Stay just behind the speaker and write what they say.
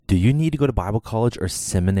Do you need to go to Bible college or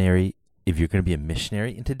seminary if you're going to be a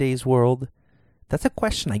missionary in today's world? That's a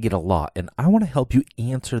question I get a lot, and I want to help you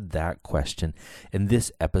answer that question in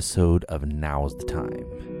this episode of Now's the Time.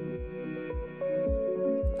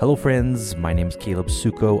 Hello friends, my name is Caleb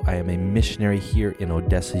Suko. I am a missionary here in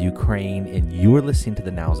Odessa, Ukraine, and you are listening to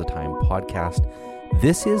the Now's the Time podcast.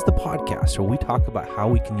 This is the podcast where we talk about how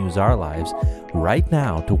we can use our lives right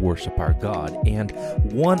now to worship our God. And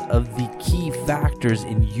one of the key factors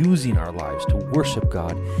in using our lives to worship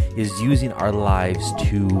God is using our lives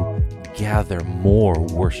to gather more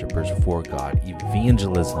worshipers for God,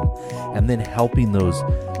 evangelism, and then helping those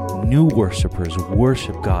new worshipers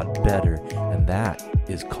worship God better. And that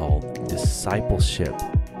is called discipleship.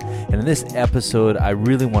 And in this episode, I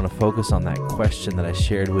really want to focus on that question that I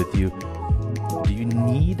shared with you. Do you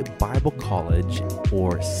need Bible college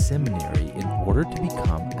or seminary in order to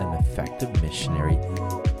become an effective missionary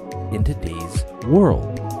in today's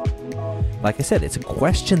world? Like I said, it's a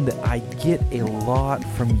question that I get a lot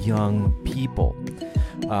from young people.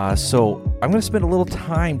 So I'm going to spend a little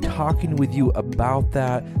time talking with you about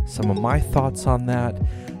that, some of my thoughts on that,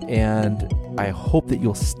 and I hope that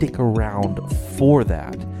you'll stick around for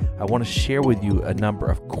that. I want to share with you a number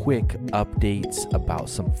of quick updates about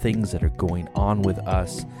some things that are going on with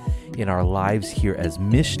us in our lives here as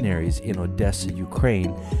missionaries in Odessa,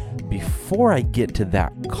 Ukraine, before I get to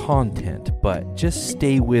that content. But just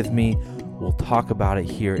stay with me. We'll talk about it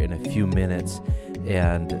here in a few minutes,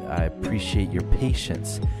 and I appreciate your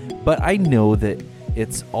patience. But I know that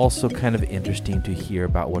it's also kind of interesting to hear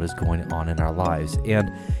about what is going on in our lives. And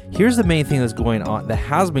here's the main thing that's going on, that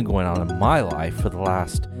has been going on in my life for the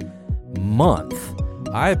last month.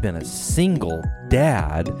 I've been a single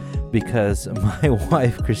dad because my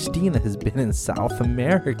wife Christina has been in South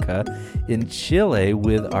America, in Chile,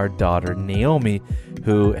 with our daughter Naomi,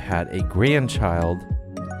 who had a grandchild.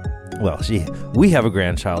 Well, we have a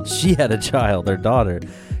grandchild. She had a child, our daughter.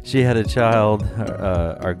 She had a child.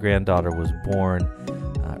 Our granddaughter was born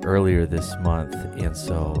earlier this month. And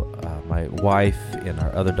so my wife and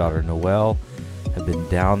our other daughter, Noelle, have been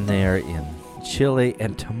down there in Chile,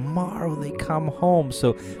 and tomorrow they come home.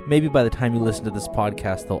 So maybe by the time you listen to this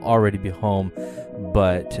podcast, they'll already be home.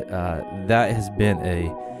 But that has been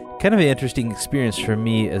a kind of an interesting experience for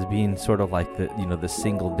me as being sort of like the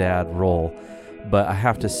single dad role. But I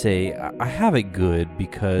have to say, I have it good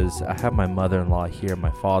because I have my mother-in-law here, my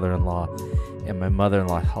father-in-law, and my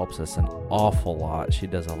mother-in-law helps us an awful lot. She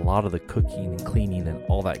does a lot of the cooking and cleaning and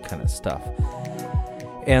all that kind of stuff.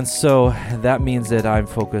 And so that means that I'm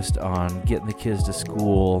focused on getting the kids to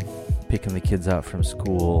school, picking the kids up from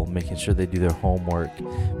school, making sure they do their homework,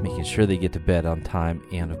 making sure they get to bed on time,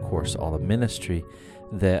 and of course all the ministry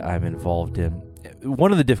that I'm involved in.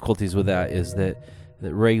 One of the difficulties with that is that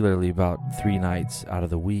regularly about 3 nights out of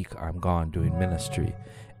the week I'm gone doing ministry.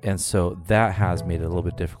 And so that has made it a little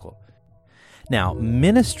bit difficult. Now,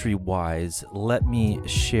 ministry-wise, let me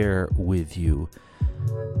share with you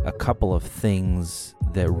a couple of things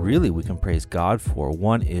that really we can praise God for.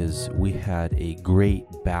 One is we had a great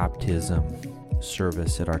baptism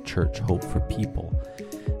service at our church, Hope for People,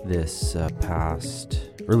 this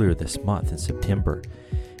earlier this month in September.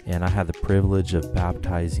 And I had the privilege of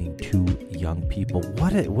baptizing 2 young people.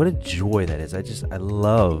 What a joy that is. I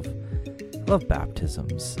love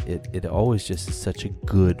baptisms. It always just is such a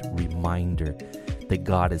good reminder that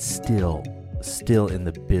God is still in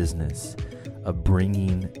the business of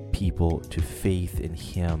bringing people to faith in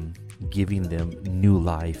Him, giving them new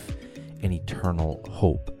life and eternal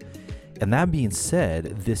hope. And that being said,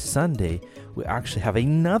 this Sunday, we actually have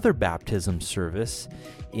another baptism service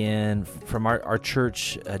from our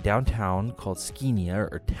church downtown called Skinia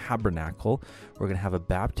or Tabernacle. We're going to have a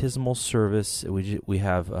baptismal service. We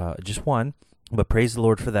have just one, but praise the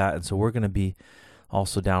Lord for that. And so we're going to be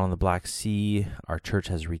also down on the Black Sea. Our church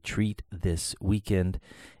has retreat this weekend,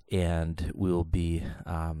 and we'll be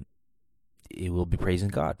praising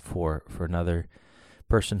God for another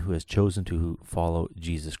person who has chosen to follow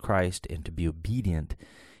Jesus Christ and to be obedient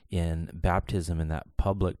in baptism, in that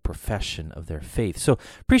public profession of their faith. So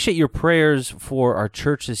appreciate your prayers for our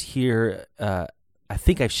churches here. I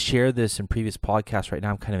think I've shared this in previous podcasts. Right now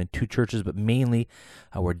I'm kind of in 2 churches, but mainly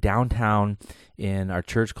we're downtown in our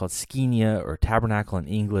church called Skinia, or Tabernacle in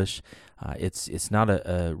English. It's not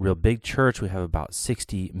a real big church. We have about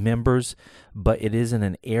 60 members, but it is in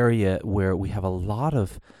an area where we have a lot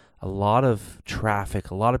of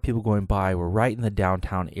traffic, a lot of people going by. We're right in the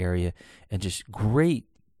downtown area, and just great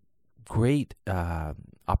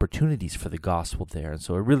opportunities for the gospel there. And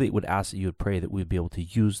so I really would ask that you would pray that we'd be able to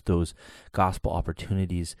use those gospel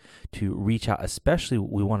opportunities to reach out. Especially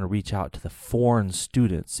we want to reach out to the foreign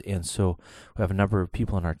students. And so we have a number of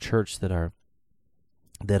people in our church that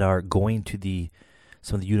are going to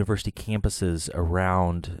some of the university campuses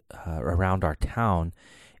around our town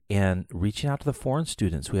and reaching out to the foreign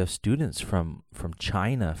students. We have students from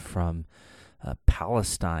China, from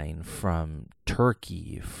Palestine, from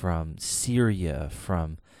Turkey, from Syria,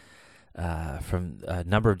 from a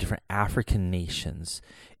number of different African nations,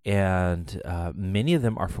 and many of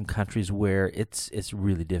them are from countries where it's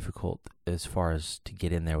really difficult as far as to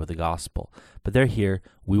get in there with the gospel. But they're here.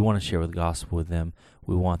 We want to share the gospel with them.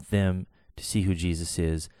 We want them to see who Jesus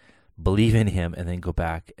is, believe in him, and then go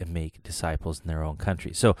back and make disciples in their own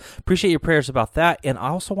country. So appreciate your prayers about that. And I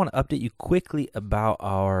also want to update you quickly about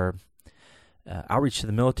our outreach to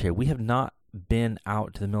the military. We have not been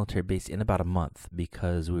out to the military base in about a month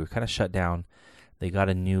because we were kind of shut down. They got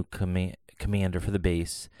a new commander for the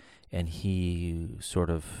base, and he sort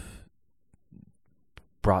of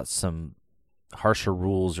brought some harsher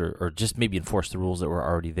rules or just maybe enforced the rules that were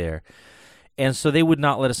already there. And so they would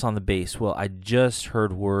not let us on the base. Well, I just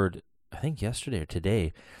heard word, I think yesterday or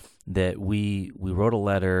today, that we wrote a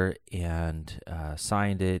letter and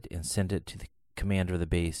signed it and sent it to the commander of the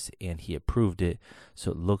base, and he approved it.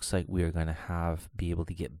 So it looks like we are going to be able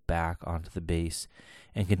to get back onto the base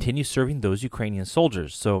and continue serving those Ukrainian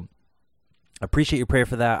soldiers. So I appreciate your prayer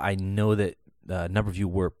for that. I know that a number of you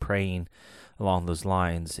were praying along those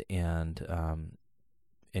lines, and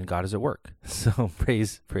God is at work. So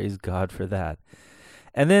praise God for that.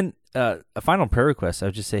 And then a final prayer request. I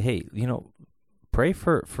would just say, hey, pray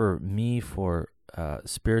for me for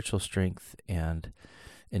spiritual strength and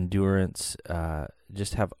endurance.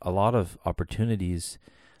 Just have a lot of opportunities,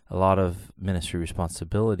 a lot of ministry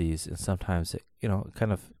responsibilities, and sometimes it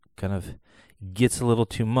kind of gets a little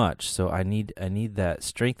too much. So I need that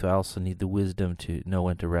strength. I also need the wisdom to know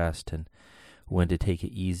when to rest and when to take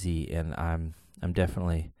it easy. And I'm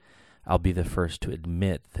definitely, I'll be the first to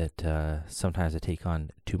admit that sometimes I take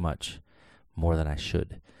on too much, more than I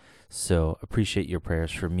should. So appreciate your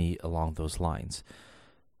prayers for me along those lines.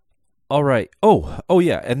 All right. Oh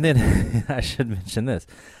yeah. And then I should mention this.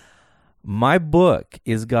 My book,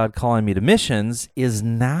 Is God Calling Me to Missions, is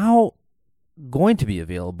now going to be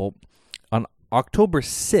available on October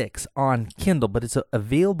 6th on Kindle, but it's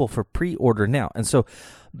available for pre-order now. And so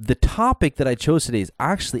the topic that I chose today is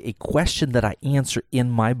actually a question that I answer in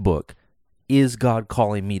my book, Is God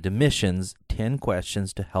Calling Me to Missions? 10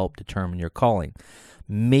 questions to help determine your calling.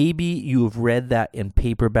 Maybe you have read that in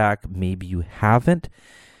paperback, maybe you haven't.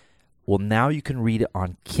 Well, now you can read it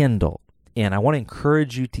on Kindle, and I want to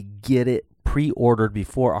encourage you to get it pre-ordered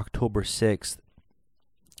before October 6th.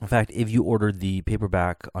 In fact, if you order the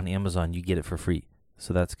paperback on Amazon, you get it for free,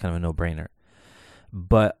 so that's kind of a no-brainer.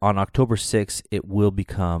 But on October 6th, it will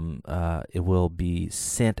be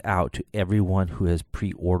sent out to everyone who has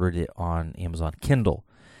pre-ordered it on Amazon Kindle.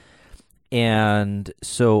 And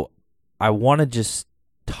so I want to just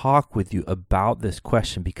talk with you about this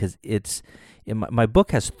question because my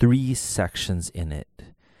book has 3 sections in it,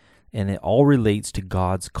 and it all relates to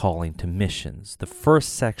God's calling to missions. The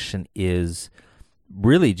first section is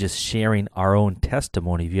really just sharing our own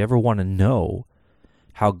testimony. If you ever want to know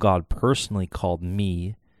how God personally called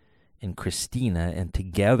me and Christina and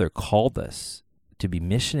together called us to be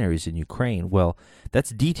missionaries in Ukraine, well,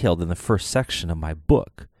 that's detailed in the first section of my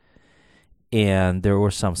book. And there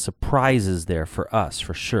were some surprises there for us,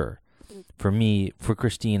 for sure. For me, for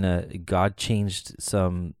Christina, God changed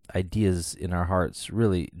some ideas in our hearts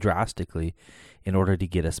really drastically in order to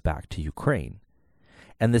get us back to Ukraine.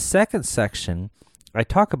 And the second section, I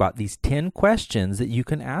talk about these 10 questions that you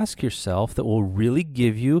can ask yourself that will really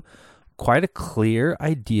give you quite a clear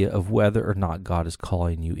idea of whether or not God is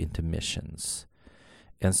calling you into missions.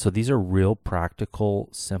 And so these are real practical,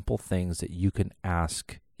 simple things that you can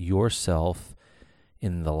ask yourself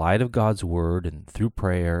in the light of God's word and through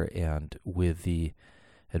prayer and with the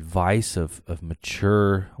advice of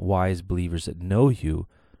mature, wise believers that know you.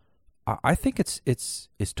 I think it's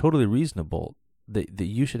totally reasonable that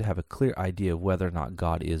you should have a clear idea of whether or not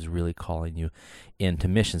God is really calling you into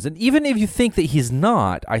missions. And even if you think that he's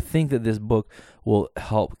not, I think that this book will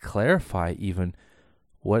help clarify even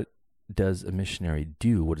what does a missionary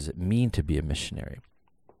do? What does it mean to be a missionary?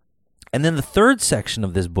 And then the third section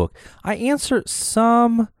of this book, I answer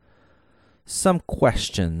some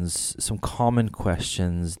questions, some common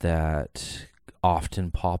questions that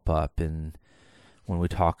often pop up when we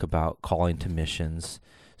talk about calling to missions.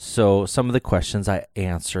 So some of the questions I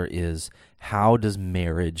answer is, how does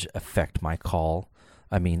marriage affect my call?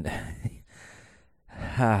 I mean,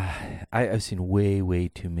 I've seen way, way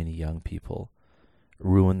too many young people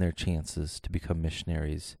ruin their chances to become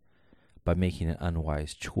missionaries by making an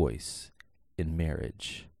unwise choice in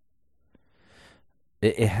marriage.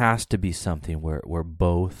 It has to be something where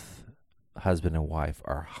both husband and wife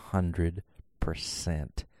are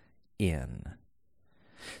 100% in.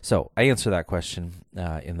 So I answer that question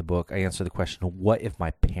in the book. I answer the question, what if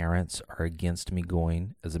my parents are against me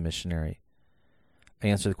going as a missionary? I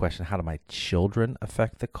answer the question, how do my children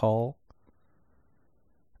affect the call?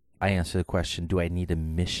 I answer the question, do I need a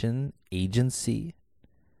mission agency?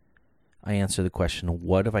 I answer the question,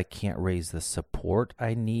 what if I can't raise the support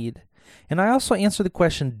I need? And I also answer the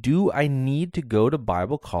question, do I need to go to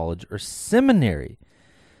Bible college or seminary?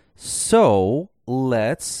 So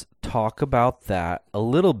let's talk about that a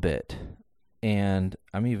little bit. And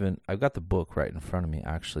I've got the book right in front of me,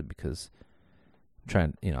 actually, because I'm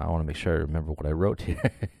trying, I want to make sure I remember what I wrote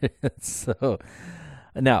here. So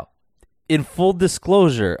now, in full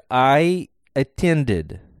disclosure, I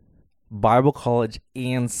attended Bible college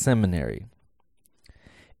and seminary.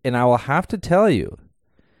 And I will have to tell you,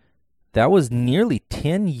 that was nearly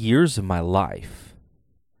 10 years of my life.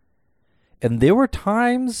 And there were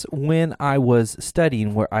times when I was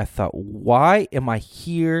studying where I thought, why am I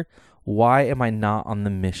here? Why am I not on the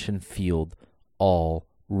mission field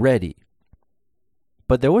already?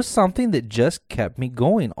 But there was something that just kept me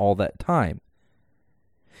going all that time.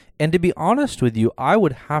 And to be honest with you, I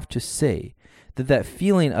would have to say that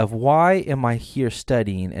feeling of why am I here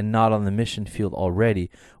studying and not on the mission field already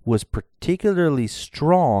was particularly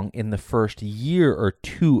strong in the first year or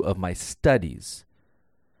two of my studies.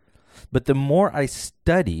 But the more I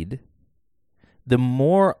studied, the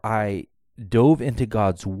more I dove into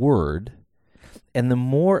God's Word, and the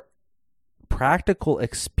more practical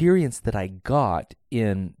experience that I got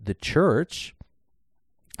in the church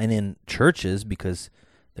and in churches, because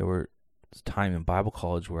there were time in Bible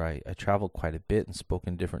college where I traveled quite a bit and spoke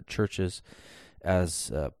in different churches as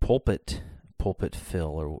pulpit fill,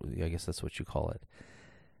 or I guess that's what you call it.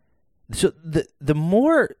 So the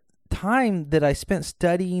more time that I spent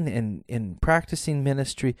studying and practicing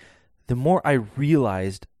ministry, the more I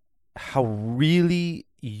realized how really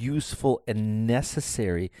useful and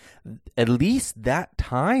necessary at least that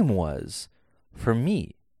time was for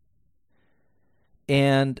me.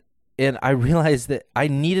 And I realized that I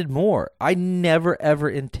needed more. I never, ever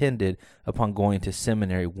intended upon going to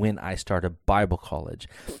seminary when I started Bible college.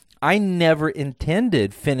 I never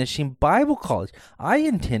intended finishing Bible college. I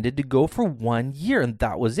intended to go for 1 year, and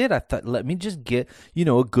that was it. I thought, let me just get,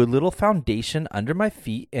 a good little foundation under my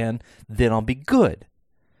feet, and then I'll be good.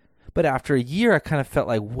 But after a year, I kind of felt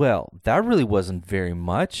like, well, that really wasn't very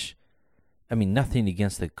much. I mean, nothing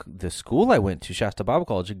against the school I went to, Shasta Bible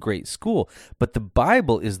College, a great school. But the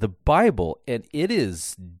Bible is the Bible, and it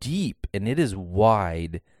is deep, and it is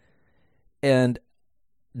wide. And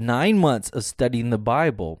 9 months of studying the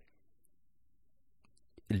Bible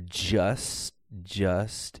just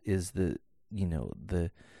is the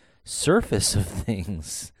surface of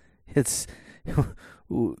things. It's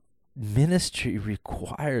ministry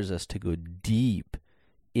requires us to go deep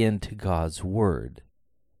into God's Word.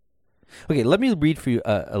 Okay, let me read for you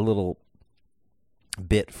a little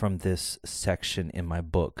bit from this section in my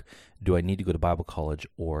book, Do I Need to Go to Bible College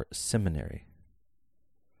or Seminary?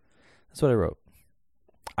 That's what I wrote.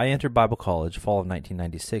 I entered Bible college fall of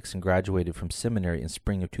 1996 and graduated from seminary in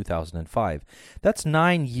spring of 2005. That's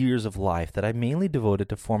 9 years of life that I mainly devoted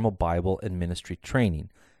to formal Bible and ministry training.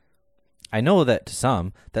 I know that to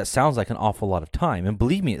some, that sounds like an awful lot of time, and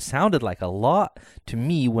believe me, it sounded like a lot to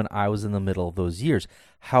me when I was in the middle of those years.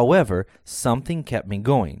 However, something kept me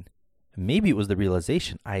going. Maybe it was the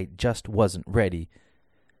realization I just wasn't ready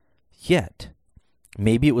yet.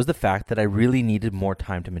 Maybe it was the fact that I really needed more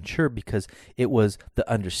time to mature, because it was the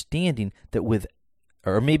understanding that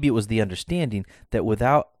maybe it was the understanding that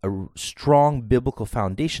without a strong biblical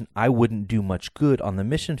foundation, I wouldn't do much good on the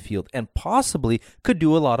mission field and possibly could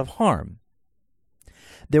do a lot of harm.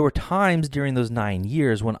 There were times during those 9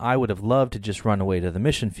 years when I would have loved to just run away to the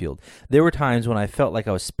mission field. There were times when I felt like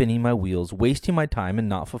I was spinning my wheels, wasting my time, and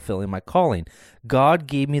not fulfilling my calling. God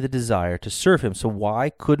gave me the desire to serve Him, so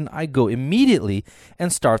why couldn't I go immediately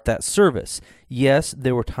and start that service? Yes,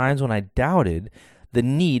 there were times when I doubted the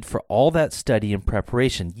need for all that study and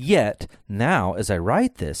preparation. Yet, now, as I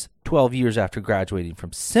write this, 12 years after graduating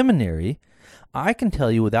from seminary, I can tell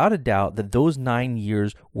you without a doubt that those 9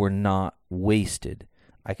 years were not wasted.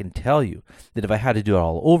 I can tell you that if I had to do it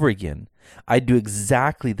all over again, I'd do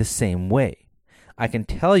exactly the same way. I can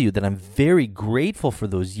tell you that I'm very grateful for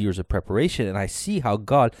those years of preparation, and I see how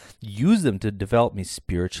God used them to develop me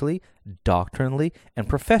spiritually, doctrinally, and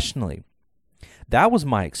professionally. That was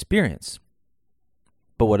my experience.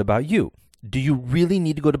 But what about you? Do you really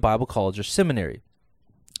need to go to Bible college or seminary?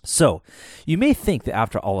 So, you may think that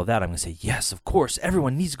after all of that, I'm going to say, yes, of course,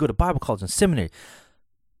 everyone needs to go to Bible college and seminary.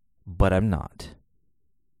 But I'm not.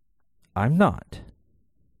 I'm not.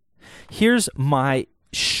 Here's my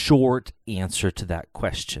short answer to that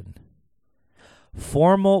question.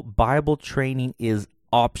 Formal Bible training is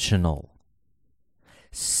optional.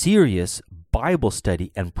 Serious Bible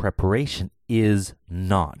study and preparation is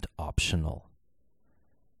not optional.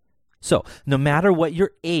 So, no matter what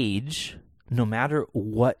your age, no matter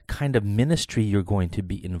what kind of ministry you're going to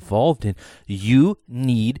be involved in, you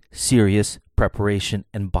need serious preparation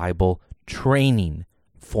and Bible training,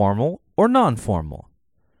 formal or non-formal.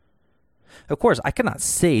 Of course, I cannot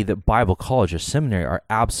say that Bible college or seminary are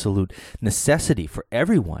absolute necessity for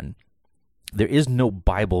everyone. There is no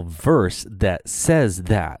Bible verse that says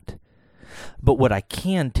that. But what I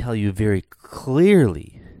can tell you very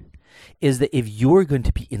clearly is that if you're going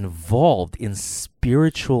to be involved in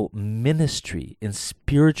spiritual ministry, in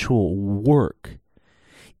spiritual work,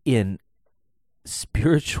 in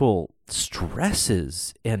spiritual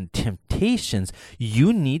stresses and temptations,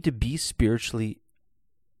 you need to be spiritually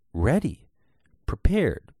ready,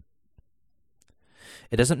 prepared.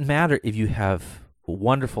 It doesn't matter if you have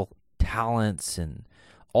wonderful talents and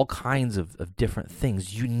all kinds of different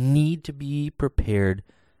things. You need to be prepared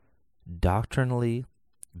doctrinally,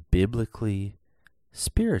 biblically,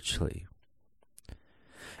 spiritually.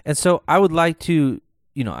 And so I would like to,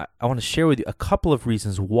 I want to share with you a couple of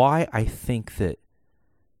reasons why I think that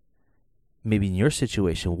maybe in your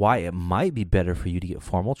situation, why it might be better for you to get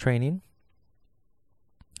formal training,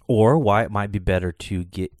 or why it might be better to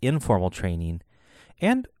get informal training,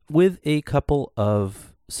 and with a couple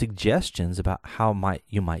of suggestions about how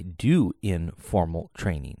you might do in formal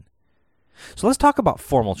training. So let's talk about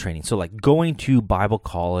formal training. So like going to Bible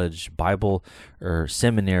college, Bible or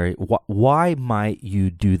seminary, why might you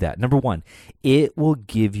do that? Number one, it will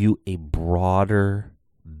give you a broader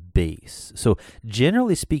base. So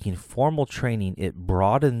generally speaking, formal training, it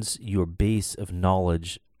broadens your base of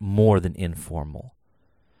knowledge more than informal,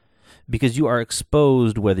 because you are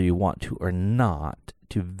exposed, whether you want to or not,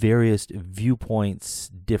 to various viewpoints,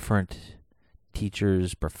 different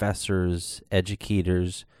teachers, professors,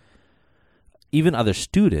 educators, even other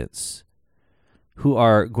students who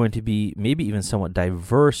are going to be maybe even somewhat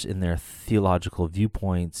diverse in their theological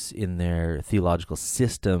viewpoints, in their theological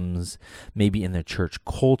systems, maybe in their church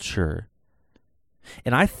culture.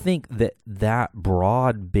 And I think that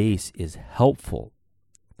broad base is helpful,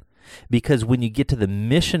 because when you get to the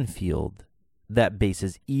mission field, that base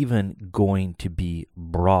is even going to be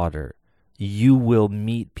broader. You will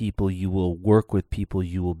meet people, you will work with people,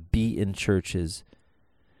 you will be in churches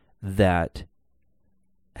that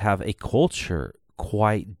have a culture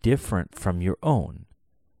quite different from your own.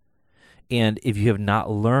 And if you have not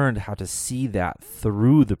learned how to see that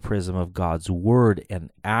through the prism of God's Word and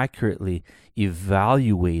accurately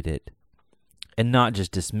evaluate it and not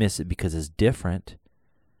just dismiss it because it's different,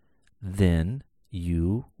 then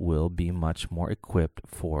you will be much more equipped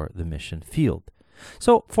for the mission field.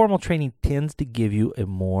 So formal training tends to give you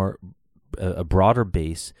a broader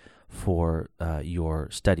base for your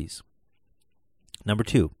studies. Number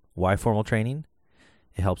two, why formal training?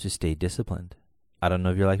 It helps you stay disciplined. I don't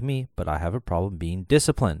know if you're like me, but I have a problem being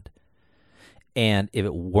disciplined. And if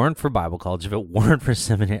it weren't for Bible college, if it weren't for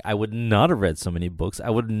seminary, I would not have read so many books.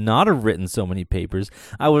 I would not have written so many papers.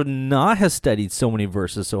 I would not have studied so many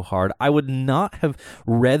verses so hard. I would not have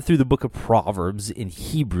read through the book of Proverbs in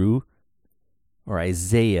Hebrew or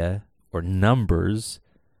Isaiah or Numbers.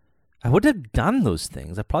 I wouldn't have done those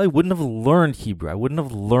things. I probably wouldn't have learned Hebrew. I wouldn't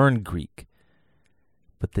have learned Greek.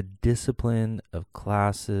 But the discipline of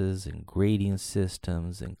classes and grading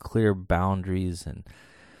systems and clear boundaries and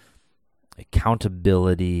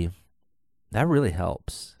accountability, that really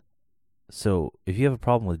helps. So if you have a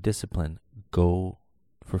problem with discipline, go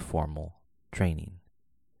for formal training.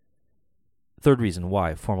 Third reason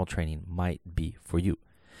why formal training might be for you.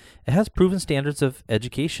 It has proven standards of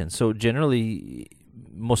education. So generally,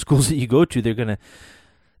 most schools that you go to,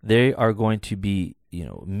 they are going to be,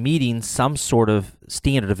 meeting some sort of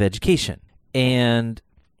standard of education. And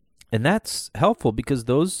that's helpful because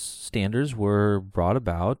those standards were brought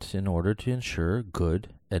about in order to ensure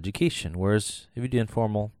good education. Whereas if you do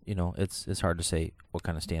informal, it's hard to say what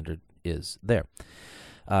kind of standard is there.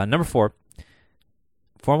 Number four,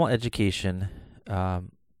 formal education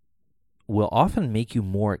will often make you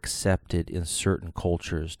more accepted in certain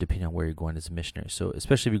cultures, depending on where you're going as a missionary. So,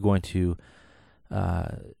 especially if you're going to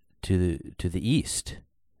the East,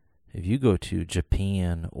 if you go to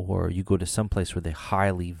Japan or you go to some place where they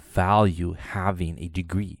highly value having a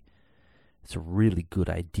degree, it's a really good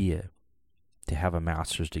idea to have a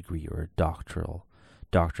master's degree or a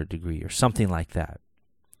doctorate degree or something like that,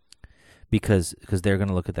 because they're going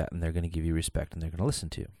to look at that and they're going to give you respect and they're going to listen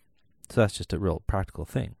to you. So that's just a real practical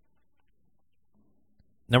thing.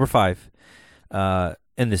 Number 5, and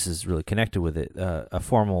this is really connected with it, a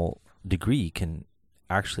formal degree can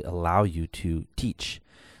actually allow you to teach.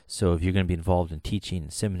 So if you're going to be involved in teaching in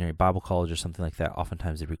seminary, Bible college, or something like that,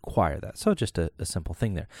 oftentimes they require that. So just a simple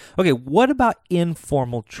thing there. Okay, what about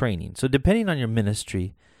informal training? So depending on your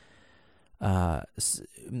ministry,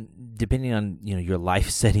 depending on your life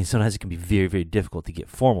setting, sometimes it can be very, very difficult to get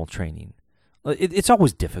formal training. It's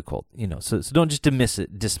always difficult, so don't just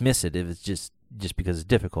dismiss it if it's just because it's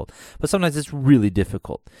difficult. But sometimes it's really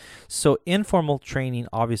difficult. So informal training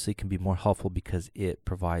obviously can be more helpful because it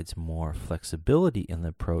provides more flexibility in the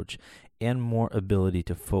approach and more ability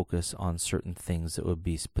to focus on certain things that would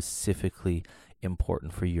be specifically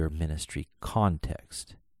important for your ministry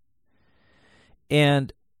context.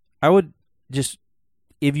 And I would just,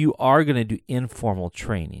 if you are going to do informal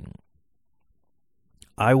training,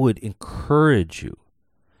 I would encourage you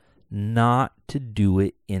not to do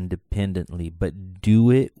it independently, but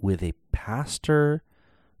do it with a pastor,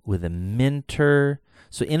 with a mentor.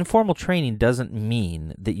 So informal training doesn't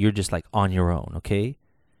mean that you're just like on your own, okay?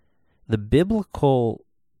 The biblical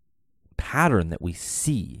pattern that we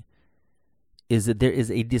see is that there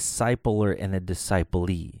is a discipler and a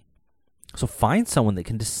disciplee. So find someone that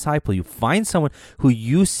can disciple you. Find someone who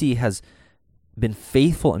you see has been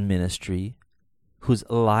faithful in ministry, whose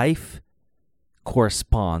life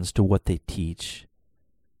corresponds to what they teach,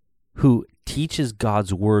 who teaches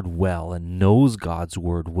God's word well and knows God's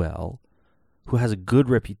word well, who has a good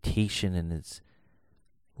reputation and is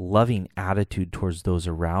loving attitude towards those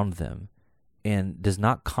around them, and does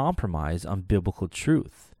not compromise on biblical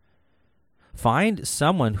truth. Find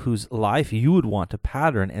someone whose life you would want to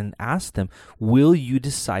pattern and ask them, will you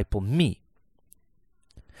disciple me?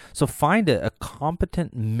 So find a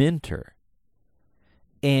competent mentor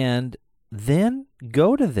and then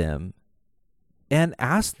go to them and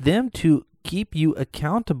ask them to keep you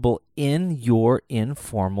accountable in your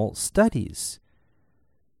informal studies.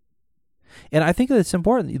 And I think that it's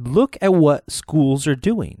important. Look at what schools are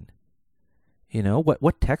doing.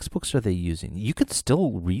 What textbooks are they using? You can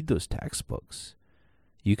still read those textbooks.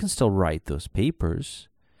 You can still write those papers.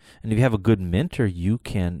 And if you have a good mentor, you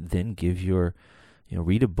can then give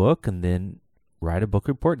read a book and then write a book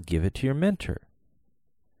report, give it to your mentor.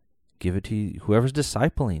 Give it to whoever's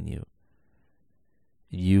discipling you.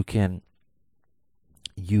 You can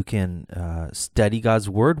study God's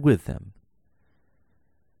word with them.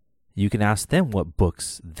 You can ask them what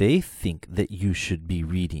books they think that you should be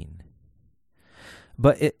reading.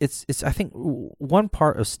 But it's I think one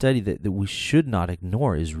part of study that we should not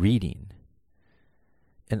ignore is reading.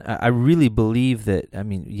 And I really believe that,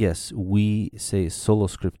 yes, we say sola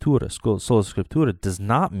scriptura. Sola scriptura does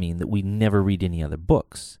not mean that we never read any other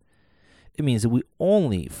books. It means that we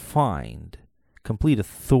only find complete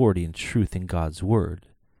authority and truth in God's word.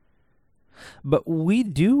 But we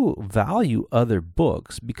do value other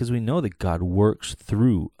books because we know that God works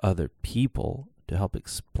through other people to help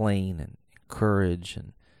explain and encourage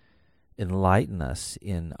and enlighten us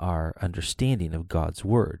in our understanding of God's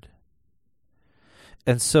word.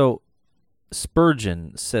 And so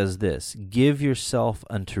Spurgeon says this: give yourself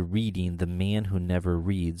unto reading. The man who never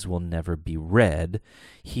reads will never be read.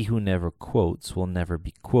 He who never quotes will never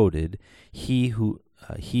be quoted. He who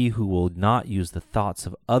will not use the thoughts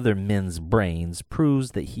of other men's brains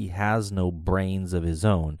proves that he has no brains of his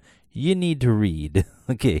own. You need to read.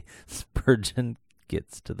 Okay, Spurgeon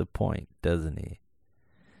gets to the point, doesn't he?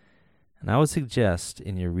 And I would suggest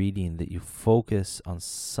in your reading that you focus on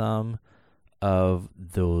some of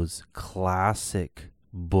those classic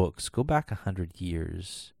books. Go back 100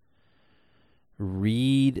 years.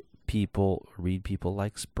 Read people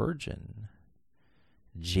like Spurgeon.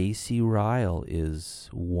 J.C. Ryle is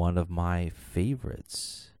one of my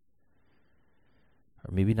favorites.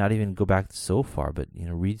 Or maybe not even go back so far, but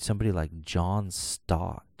read somebody like John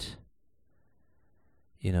Stott.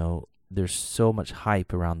 There's so much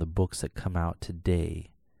hype around the books that come out today.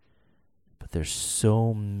 But there's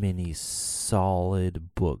so many solid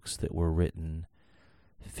books that were written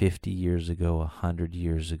 50 years ago, 100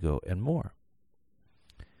 years ago, and more.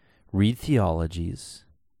 Read theologies.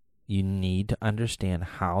 You need to understand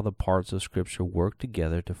how the parts of Scripture work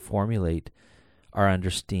together to formulate our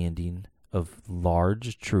understanding of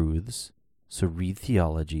large truths. So read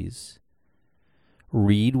theologies.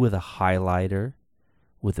 Read with a highlighter,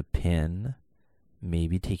 with a pen,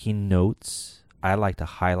 maybe taking notes. I like to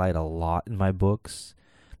highlight a lot in my books.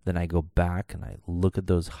 Then I go back and I look at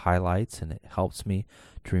those highlights, and it helps me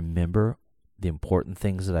to remember the important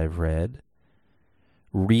things that I've read.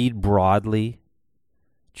 Read broadly.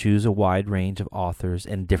 Choose a wide range of authors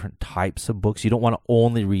and different types of books. You don't want to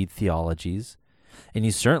only read theologies. And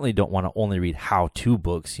you certainly don't want to only read how-to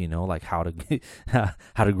books, like how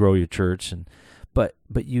to grow your church. But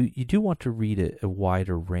you do want to read a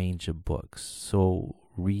wider range of books. So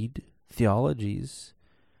read theologies,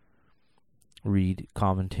 read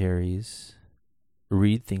commentaries,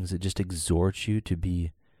 read things that just exhort you to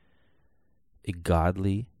be a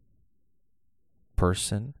godly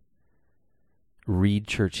person. Read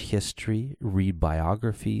church history, read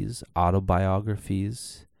biographies,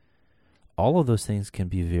 autobiographies. All of those things can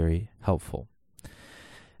be very helpful.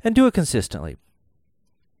 And do it consistently.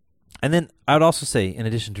 And then I would also say, in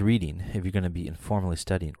addition to reading, if you're going to be informally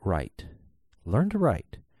studying, write. Learn to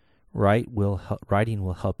write. Writing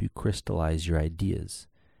will help you crystallize your ideas.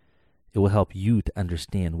 It will help you to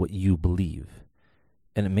understand what you believe.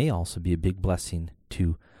 And it may also be a big blessing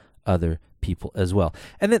to other people as well.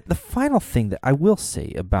 And then the final thing that I will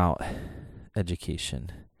say about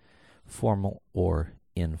education, formal or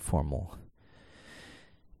informal,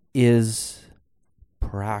 is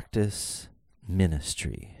practice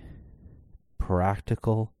ministry.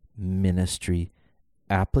 Practical ministry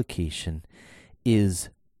application is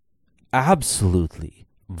absolutely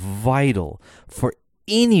vital for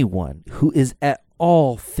anyone who is at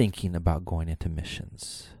all thinking about going into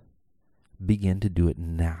missions. Begin to do it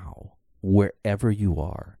now, wherever you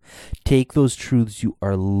are. Take those truths you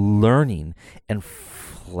are learning and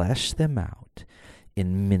flesh them out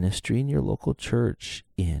in ministry in your local church,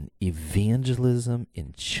 in evangelism,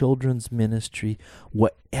 in children's ministry,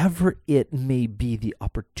 whatever it may be, the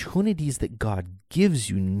opportunities that God gives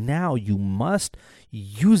you now, you must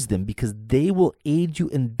use them, because they will aid you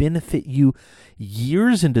and benefit you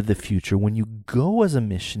years into the future when you go as a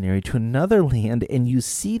missionary to another land and you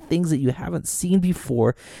see things that you haven't seen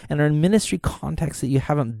before and are in ministry contexts that you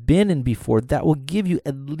haven't been in before. That will give you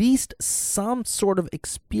at least some sort of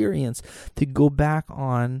experience to go back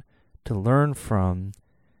on, to learn from,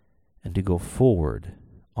 and to go forward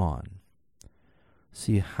on.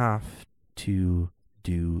 So you have to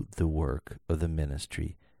do the work of the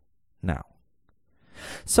ministry now.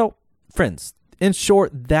 So, friends, in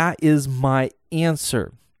short, that is my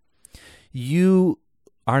answer. You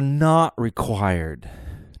are not required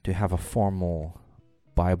to have a formal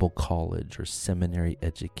Bible college or seminary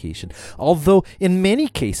education, although in many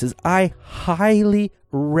cases I highly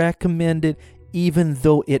recommend it, even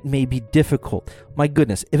though it may be difficult. My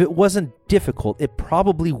goodness, if it wasn't difficult, it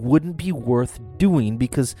probably wouldn't be worth doing,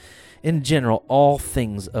 because in general, all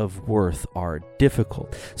things of worth are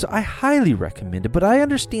difficult. So I highly recommend it, but I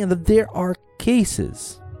understand that there are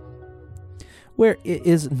cases where it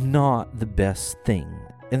is not the best thing.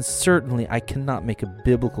 And certainly I cannot make a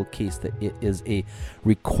biblical case that it is a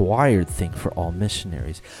required thing for all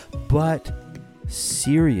missionaries. But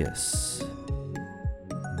serious,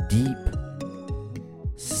 deep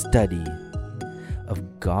study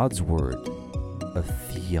of God's Word, of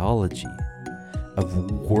theology,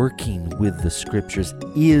 of working with the Scriptures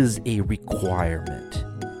is a requirement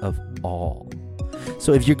of all.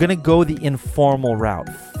 So if you're going to go the informal route,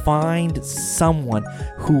 find someone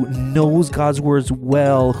who knows God's words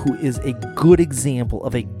well, who is a good example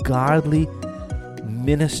of a godly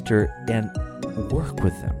minister, and work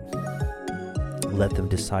with them. Let them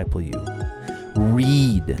disciple you.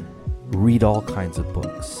 Read all kinds of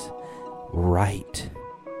books. Write.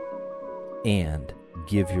 And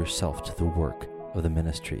give yourself to the work of the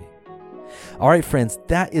ministry. All right, friends,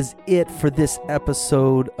 that is it for this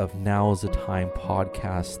episode of Now is the Time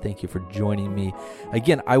podcast. Thank you for joining me.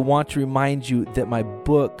 Again, I want to remind you that my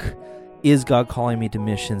book, Is God Calling Me to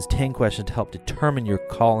Missions? 10 Questions to Help Determine Your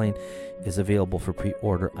Calling, is available for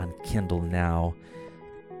pre-order on Kindle now.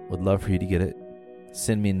 Would love for you to get it.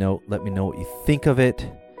 Send me a note. Let me know what you think of it.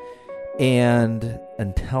 And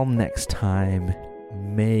until next time,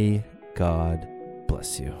 may God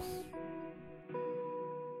bless you.